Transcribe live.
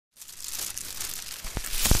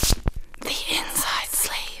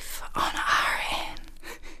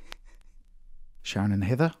Sharon and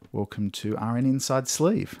Heather, welcome to RN Inside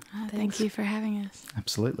Sleeve. Thank you for having us.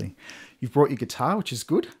 Absolutely. You've brought your guitar, which is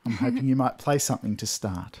good. I'm hoping you might play something to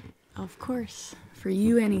start. Of course. For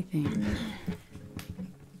you, anything.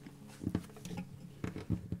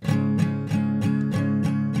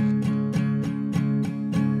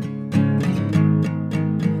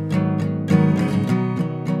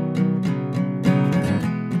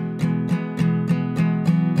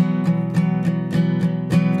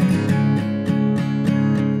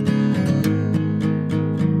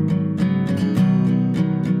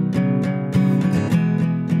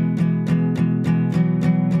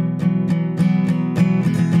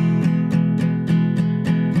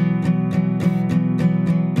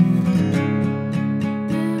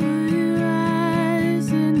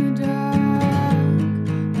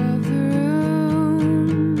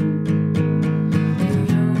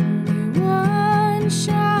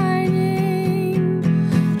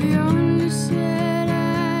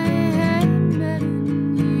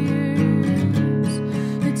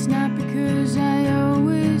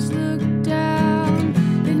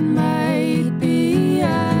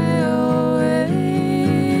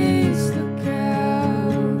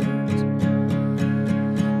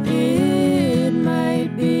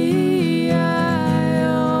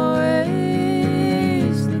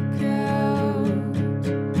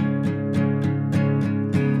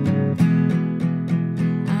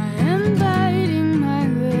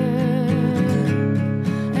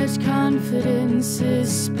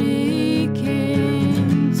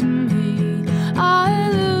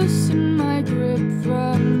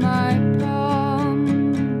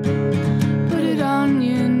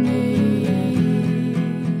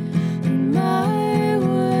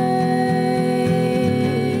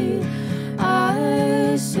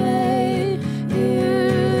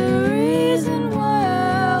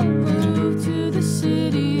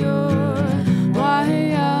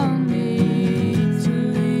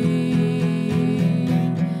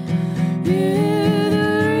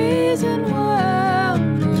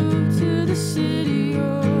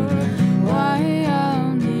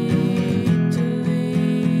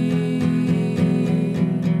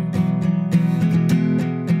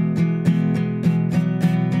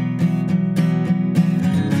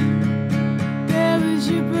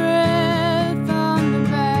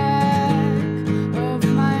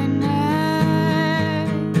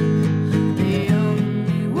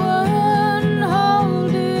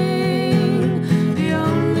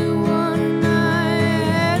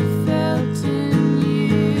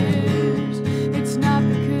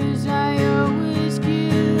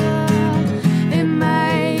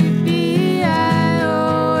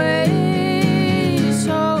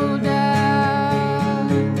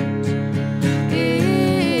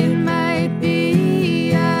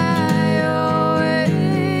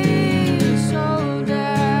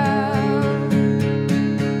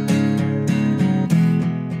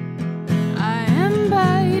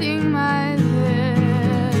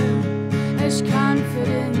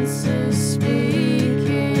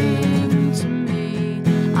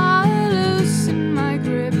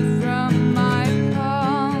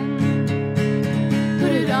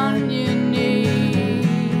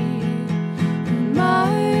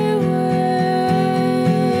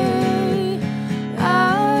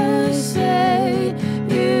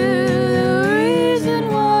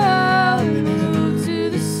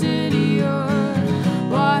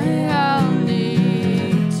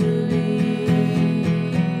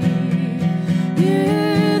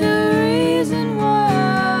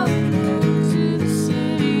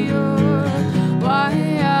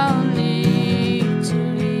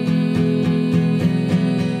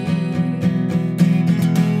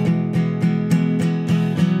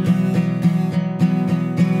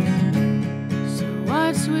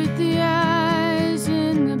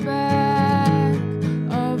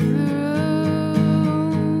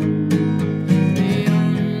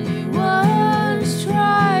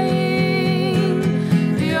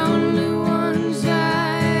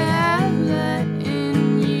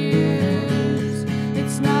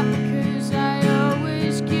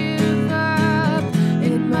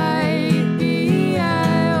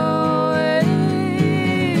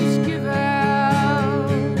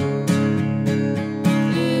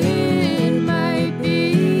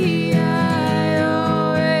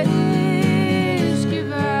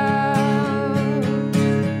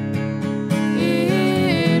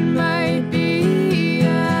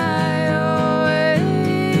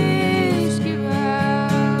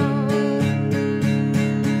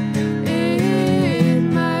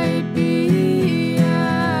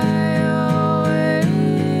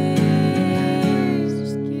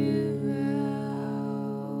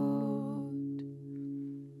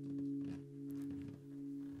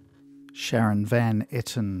 Sharon Van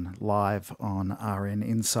Etten live on RN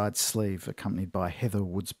Inside Sleeve, accompanied by Heather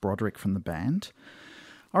Woods-Broderick from the band.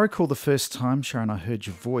 I recall the first time, Sharon, I heard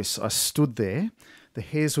your voice, I stood there, the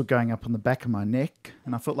hairs were going up on the back of my neck,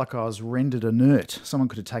 and I felt like I was rendered inert. Someone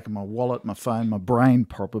could have taken my wallet, my phone, my brain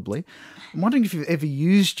probably. I'm wondering if you've ever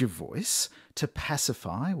used your voice to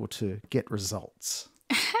pacify or to get results.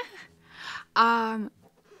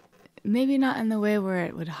 Maybe not in the way where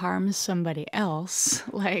it would harm somebody else,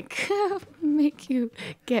 like make you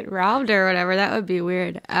get robbed or whatever. That would be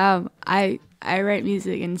weird. I write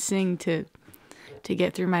music and sing to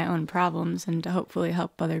get through my own problems and to hopefully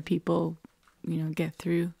help other people, get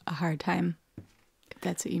through a hard time, if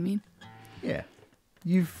that's what you mean. Yeah.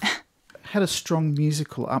 You've had a strong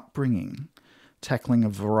musical upbringing, tackling a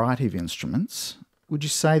variety of instruments. Would you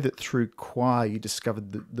say that through choir you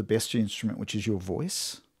discovered the best instrument, which is your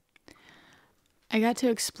voice? I got to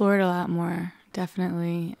explore it a lot more,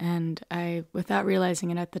 definitely. And without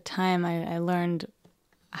realizing it at the time, I learned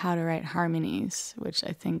how to write harmonies, which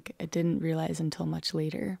I think I didn't realize until much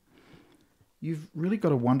later. You've really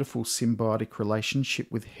got a wonderful symbiotic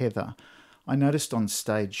relationship with Heather. I noticed on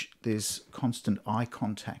stage there's constant eye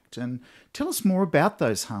contact. And tell us more about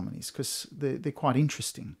those harmonies, because they're quite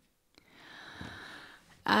interesting.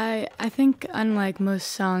 I think unlike most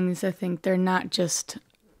songs, I think they're not just...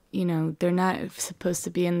 they're not supposed to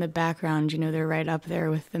be in the background, they're right up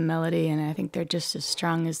there with the melody, and I think they're just as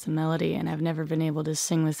strong as the melody, and I've never been able to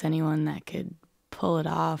sing with anyone that could pull it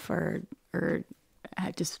off or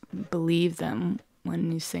I just believe them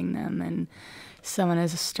when you sing them, and someone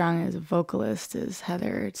as strong as a vocalist as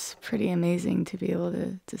Heather, it's pretty amazing to be able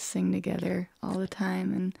to sing together all the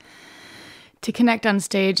time and to connect on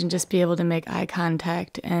stage and just be able to make eye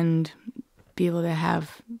contact and be able to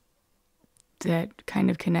have that kind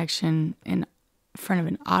of connection in front of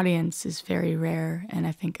an audience is very rare, and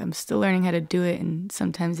I think I'm still learning how to do it, and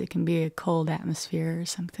sometimes it can be a cold atmosphere or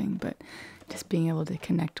something, but just being able to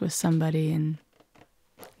connect with somebody in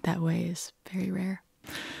that way is very rare.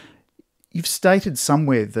 You've stated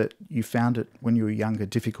somewhere that you found it when you were younger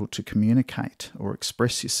difficult to communicate or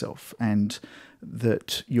express yourself, and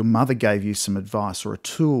that your mother gave you some advice or a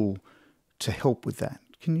tool to help with that.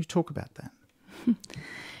 Can you talk about that?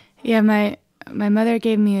 Yeah, my mother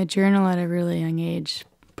gave me a journal at a really young age,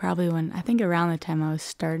 probably I think around the time I was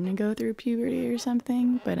starting to go through puberty or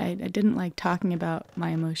something, but I didn't like talking about my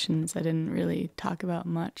emotions. I didn't really talk about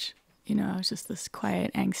much. I was just this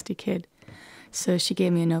quiet, angsty kid. So she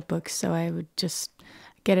gave me a notebook so I would just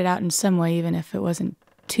get it out in some way, even if it wasn't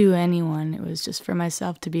to anyone. It was just for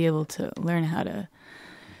myself to be able to learn how to,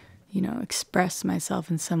 express myself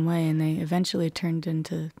in some way, and they eventually turned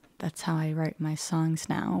into... That's how I write my songs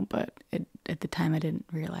now, but at the time I didn't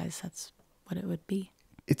realize that's what it would be.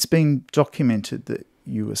 It's been documented that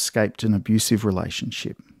you escaped an abusive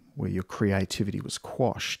relationship where your creativity was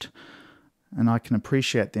quashed. And I can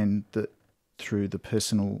appreciate then that through the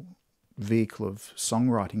personal vehicle of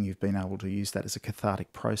songwriting, you've been able to use that as a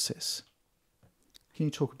cathartic process. Can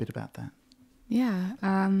you talk a bit about that? Yeah.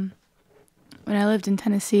 When I lived in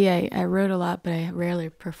Tennessee, I wrote a lot, but I rarely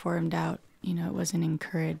performed out. It wasn't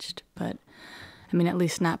encouraged, but at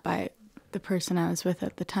least not by the person I was with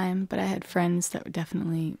at the time. But I had friends that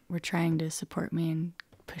definitely were trying to support me and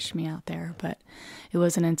push me out there. But it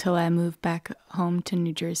wasn't until I moved back home to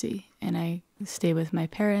New Jersey and I stayed with my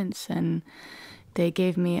parents, and they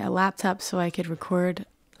gave me a laptop so I could record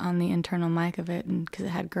on the internal mic of it, and because it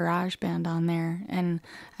had GarageBand on there, and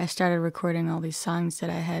I started recording all these songs that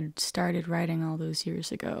I had started writing all those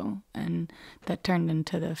years ago, and that turned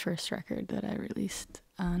into the first record that I released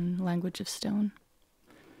on Language of Stone.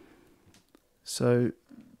 So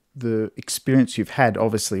the experience you've had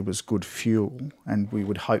obviously was good fuel, and we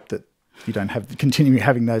would hope that you don't continue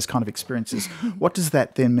having those kind of experiences. What does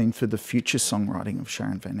that then mean for the future songwriting of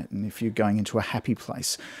Sharon Van Etten? If you're going into a happy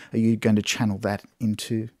place, are you going to channel that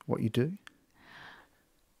into what you do?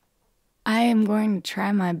 I am going to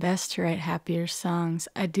try my best to write happier songs.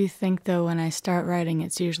 I do think, though, when I start writing,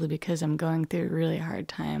 it's usually because I'm going through a really hard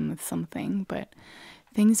time with something, but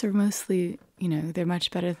things are mostly, they're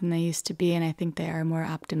much better than they used to be, and I think they are more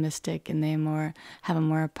optimistic, and they have a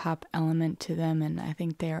more pop element to them, and I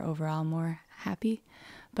think they are overall more happy.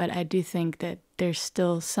 But I do think that there's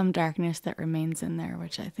still some darkness that remains in there,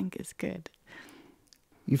 which I think is good.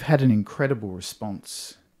 You've had an incredible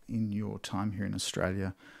response in your time here in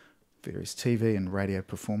Australia, various TV and radio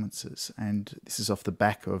performances, and this is off the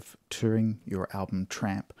back of touring your album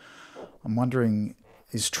Tramp. I'm wondering,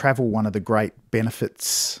 is travel one of the great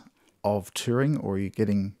benefits of touring, or are you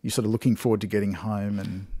sort of looking forward to getting home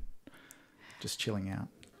and just chilling out?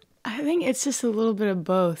 I think it's just a little bit of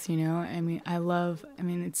both, you know.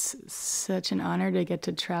 It's such an honor to get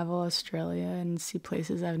to travel Australia and see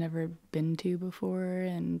places I've never been to before,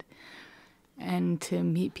 and to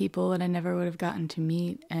meet people that I never would have gotten to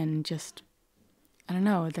meet, and just, I don't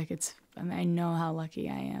know, I know how lucky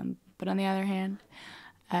I am. But on the other hand,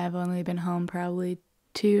 I've only been home probably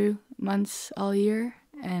 2 months all year,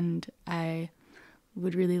 and I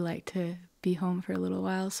would really like to be home for a little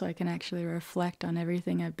while so I can actually reflect on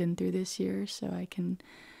everything I've been through this year so I can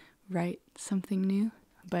write something new.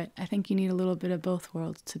 But I think you need a little bit of both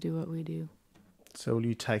worlds to do what we do. So will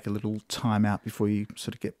you take a little time out before you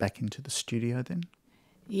sort of get back into the studio then?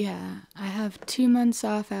 Yeah, I have 2 months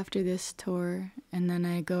off after this tour, and then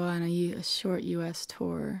I go on a short U.S.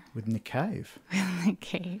 tour. With Nick Cave? With Nick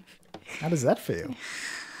Cave. How does that feel?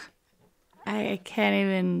 I can't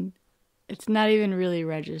even... It's not even really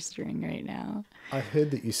registering right now. I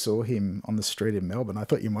heard that you saw him on the street in Melbourne. I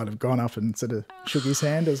thought you might have gone up and sort of shook his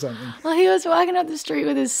hand or something. Well, he was walking up the street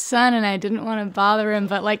with his son, and I didn't want to bother him.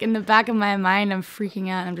 But, like, in the back of my mind, I'm freaking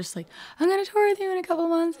out. I'm just like, I'm going to tour with you in a couple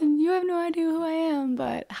months, and you have no idea who I am.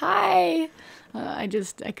 But, hi. I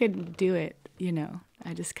couldn't do it, you know.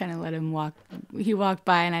 I just kind of let him walk. He walked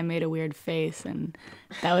by, and I made a weird face, and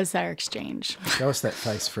that was our exchange. Show us that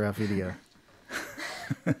face for our video.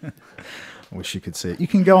 I wish you could see it. You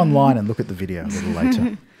can go online and look at the video a little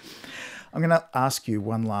later. I'm going to ask you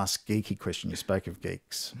one last geeky question. You spoke of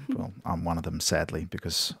geeks. Well, I'm one of them, sadly,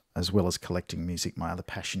 because as well as collecting music, my other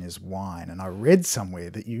passion is wine. And I read somewhere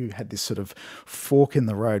that you had this sort of fork in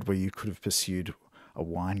the road where you could have pursued a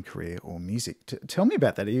wine career or music. Tell me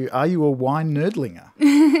about that. Are you a wine nerdlinger?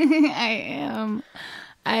 I am.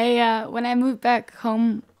 When I moved back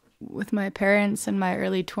home with my parents in my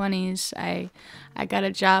early 20s, I got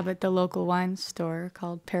a job at the local wine store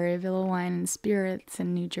called Perryville Wine and Spirits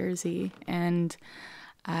in New Jersey, and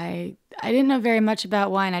I didn't know very much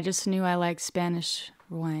about wine. I just knew I liked Spanish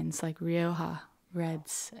wines like Rioja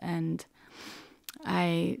reds, and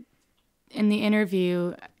in the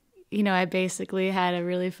interview, you know, I basically had a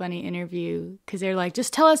really funny interview because they're like,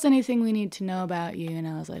 just tell us anything we need to know about you, and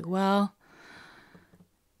I was like, well,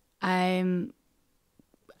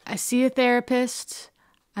 I see a therapist.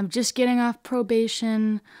 I'm just getting off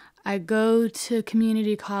probation. I go to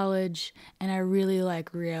community college, and I really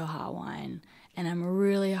like Rioja wine, and I'm a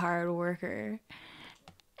really hard worker.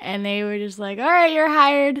 And they were just like, all right, you're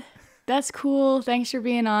hired. That's cool. Thanks for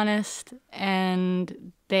being honest.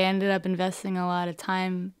 And they ended up investing a lot of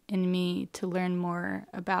time in me to learn more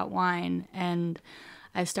about wine. And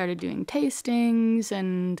I started doing tastings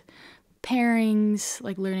and pairings,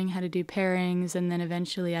 like learning how to do pairings, and then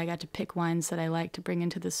eventually I got to pick wines that I like to bring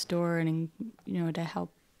into the store and, you know, to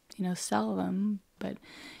help, you know, sell them. But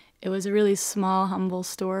it was a really small, humble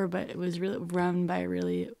store, but it was really run by a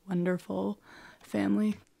really wonderful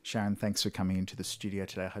family. Sharon, thanks for coming into the studio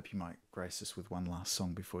today. I hope you might grace us with one last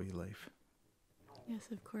song before you leave. Yes,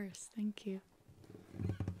 of course. Thank you.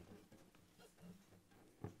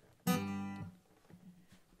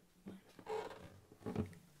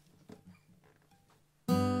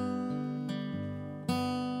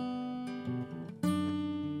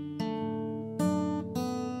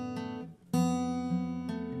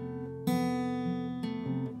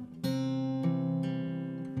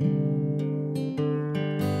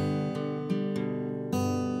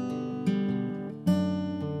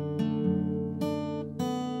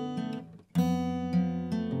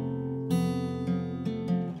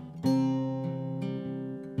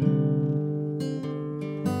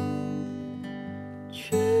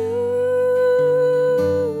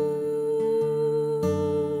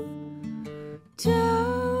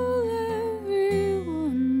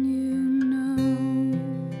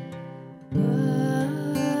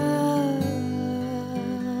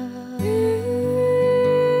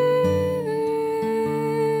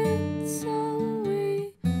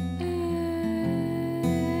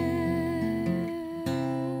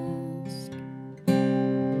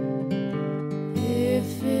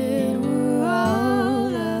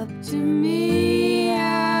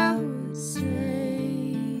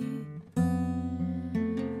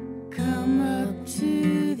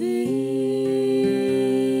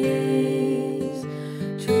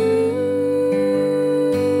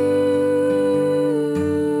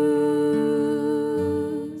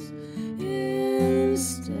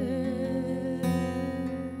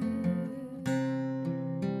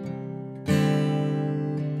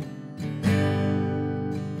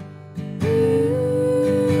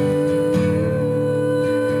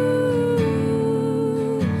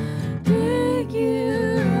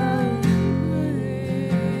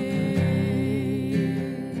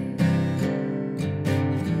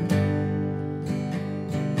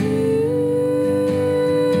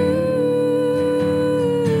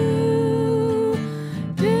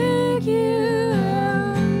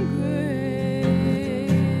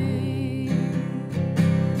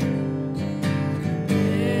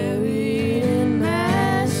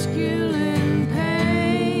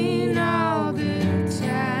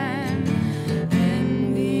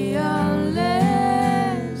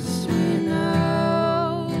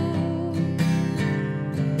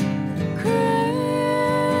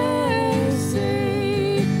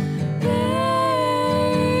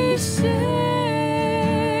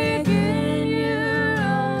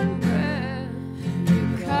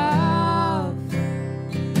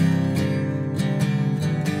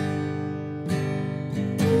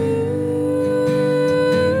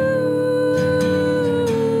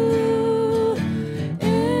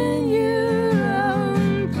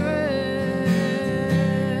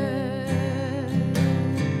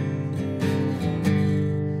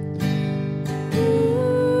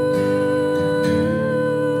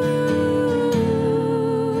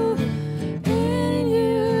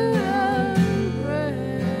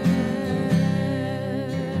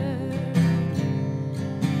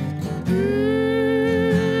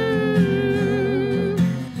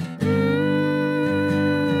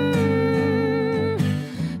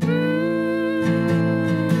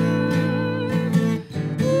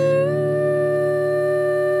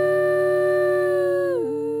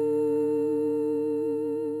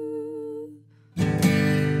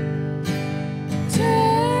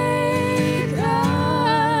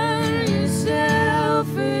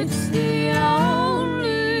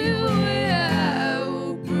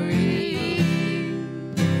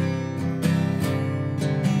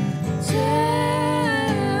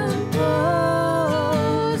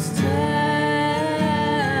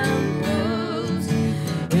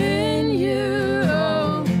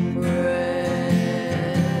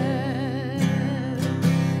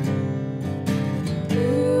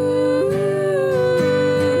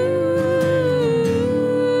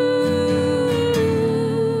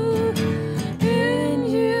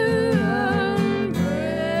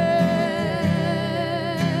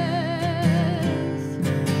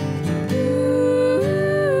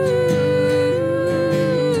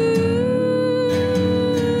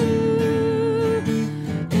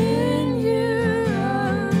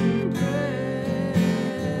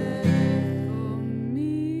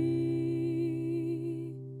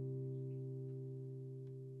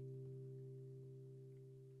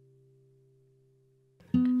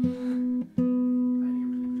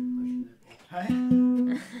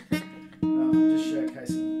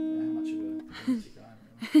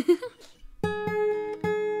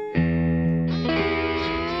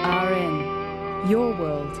 Your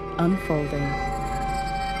world unfolding.